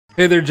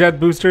Hey there, Jet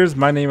Boosters.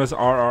 My name is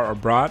RR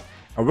Abroad,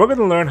 and we're going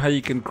to learn how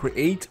you can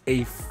create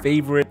a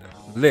favorite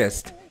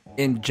list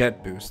in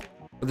Jetboost.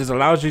 What this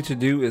allows you to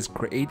do is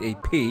create a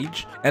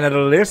page and add a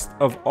list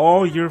of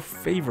all your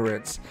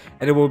favorites,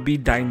 and it will be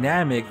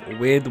dynamic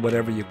with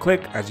whatever you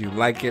click as you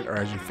like it or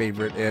as you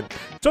favorite it,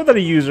 so that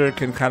a user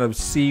can kind of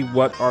see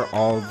what are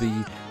all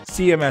the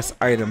CMS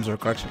items or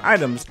collection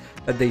items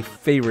that they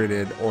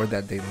favorited or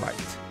that they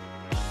liked.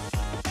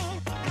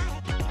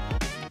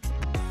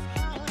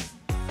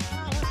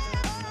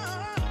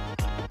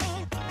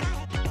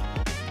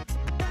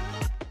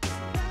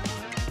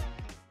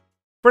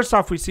 First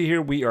off, we see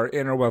here we are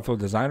in our Webflow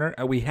designer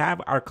and we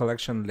have our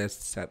collection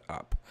list set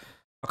up.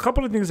 A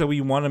couple of things that we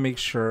want to make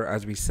sure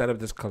as we set up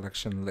this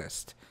collection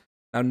list.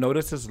 Now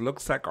notice this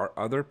looks like our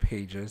other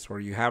pages where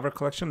you have our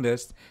collection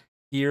list.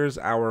 Here's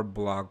our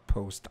blog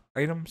post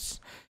items.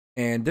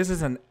 And this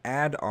is an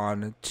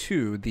add-on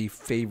to the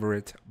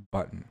favorite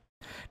button.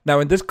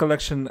 Now in this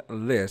collection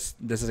list,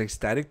 this is a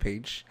static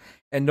page.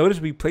 And notice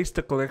we placed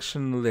the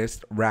collection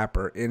list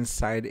wrapper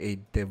inside a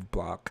div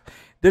block.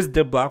 This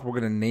div block, we're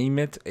going to name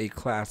it a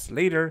class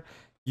later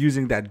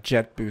using that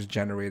Jetboost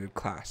generated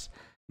class.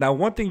 Now,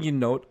 one thing you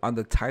note on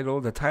the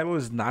title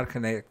is not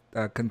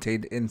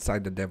contained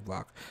inside the div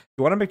block.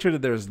 You want to make sure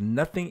that there's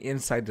nothing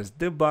inside this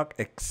div block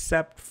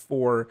except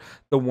for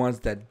the ones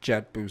that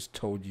Jetboost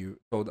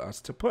told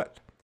us to put,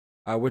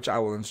 which I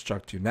will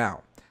instruct you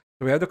now.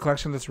 So we have the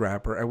collection list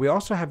wrapper, and we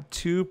also have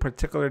two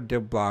particular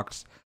div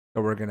blocks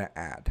that we're going to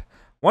add.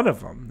 One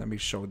of them, let me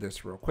show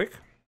this real quick,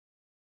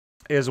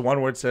 is one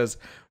where it says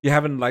you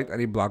haven't liked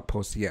any blog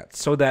posts yet,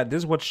 so that this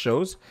is what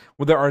shows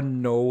where there are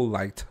no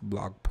liked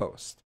blog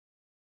posts,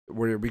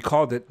 where we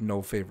called it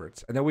no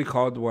favorites. And then we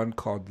called one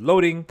called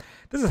loading.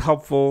 This is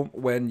helpful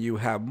when you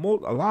have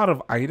a lot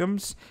of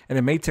items and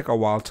it may take a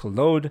while to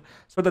load,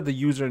 so that the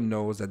user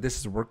knows that this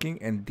is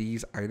working and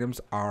these items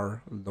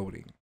are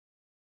loading.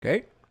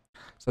 Okay,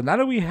 so now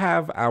that we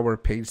have our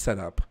page set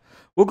up,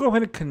 we'll go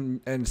ahead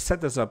and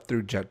set this up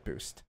through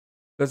Jetboost.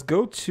 Let's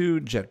go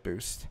to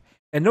Jetboost.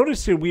 And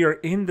notice here we are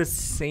in the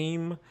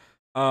same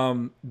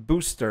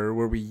booster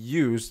where we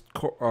used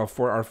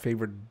for our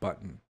favorite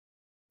button.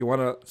 If you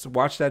want to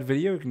watch that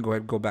video, you can go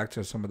ahead and go back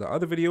to some of the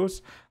other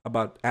videos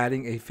about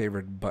adding a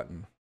favorite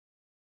button.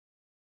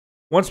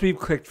 Once we've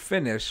clicked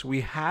finish, we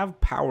have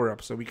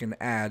power-ups that we can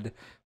add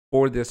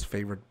for this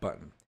favorite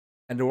button.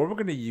 And what we're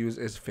going to use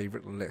is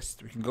favorite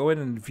list. We can go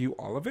ahead and view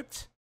all of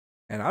it.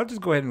 And I'll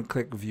just go ahead and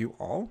click view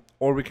all,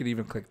 or we could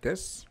even click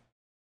this.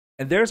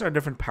 And there's our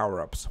different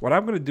power-ups. What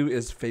I'm going to do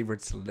is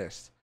favorites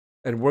list.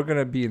 And we're going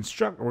to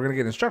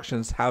get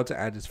instructions how to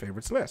add this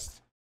favorites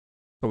list.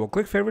 So we'll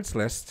click favorites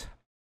list.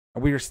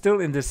 And we are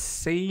still in this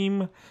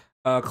same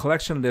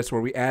collection list where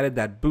we added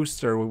that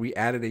booster, where we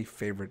added a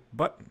favorite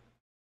button.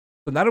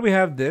 So now that we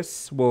have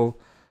this, we'll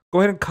go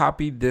ahead and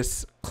copy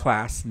this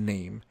class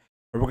name.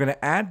 And we're going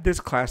to add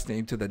this class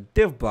name to the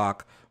div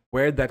block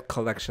where that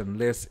collection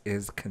list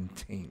is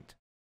contained.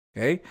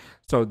 Okay,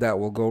 so that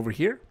will go over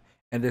here.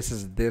 And this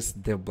is this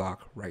div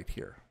block right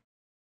here.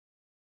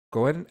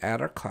 Go ahead and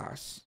add our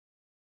class.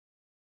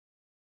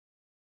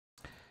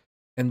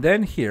 And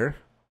then here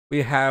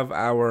we have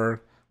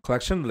our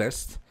collection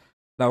list.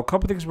 Now, a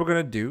couple things we're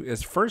going to do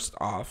is, first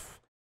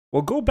off,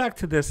 we'll go back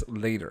to this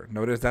later.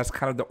 Notice that's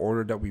kind of the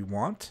order that we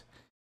want,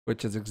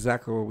 which is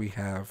exactly what we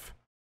have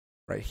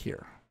right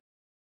here.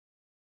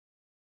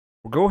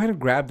 We'll go ahead and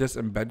grab this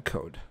embed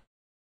code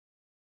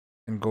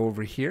and go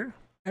over here.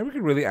 And we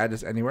can really add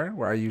this anywhere.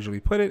 Where I usually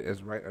put it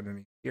is right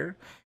underneath here.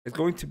 It's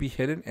going to be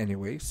hidden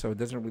anyway, so it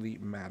doesn't really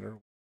matter.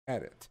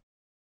 Add it.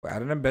 We'll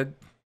add an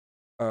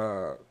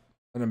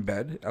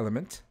embed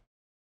element,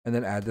 and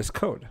then add this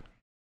code,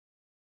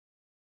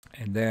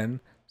 and then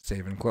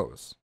save and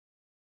close.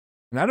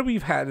 Now that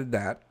we've added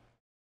that,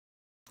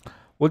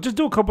 we'll just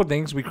do a couple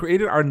things. We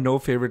created our no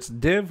favorites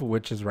div,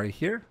 which is right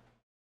here.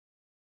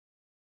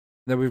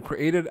 Then we've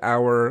created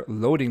our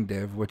loading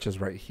div, which is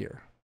right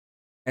here.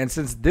 And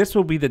since this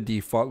will be the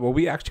default, what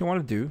we actually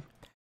want to do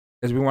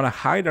is we want to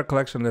hide our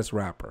collection list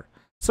wrapper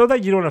so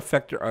that you don't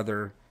affect your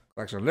other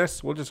collection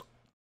lists. We'll just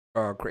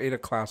create a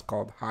class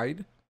called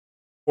hide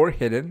or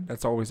hidden.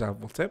 That's always a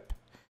helpful tip.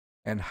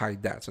 And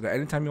hide that. So that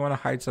anytime you want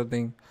to hide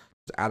something,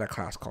 just add a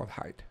class called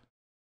hide.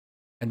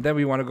 And then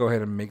we want to go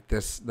ahead and make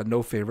this the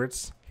no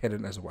favorites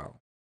hidden as well.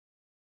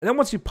 And then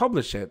once you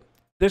publish it,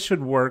 this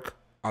should work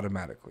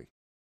automatically.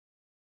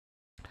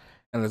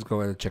 And let's go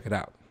ahead and check it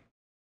out.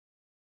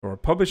 So we're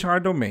publishing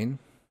our domain,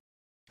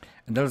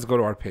 and then let's go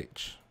to our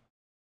page.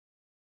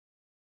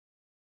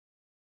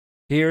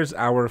 Here's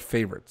our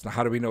favorites. Now,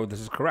 how do we know this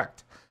is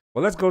correct?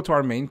 Well, let's go to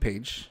our main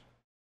page.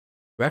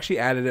 We actually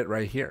added it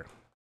right here.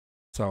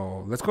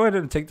 So let's go ahead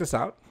and take this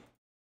out.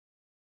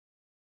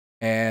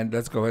 And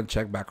let's go ahead and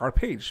check back our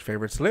page.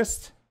 Favorites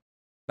list.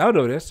 Now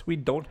notice we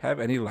don't have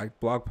any liked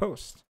blog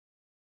posts.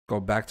 Go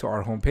back to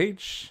our home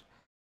page.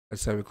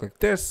 Let's say we click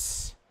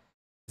this.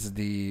 This is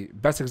the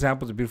best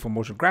examples of beautiful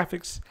motion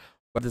graphics.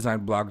 Web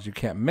design blogs you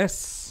can't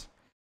miss.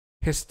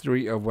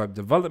 History of web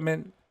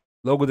development.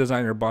 Logo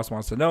design your boss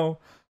wants to know.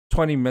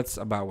 20 myths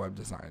about web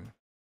design.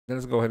 Then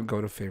let's go ahead and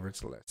go to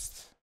favorites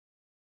list.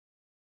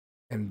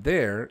 And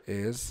there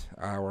is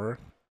our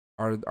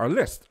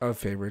list of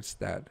favorites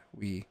that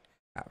we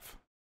have.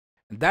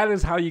 And that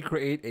is how you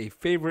create a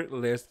favorite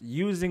list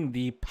using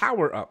the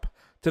power up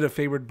to the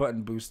favorite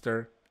button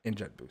booster in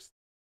Jetboost.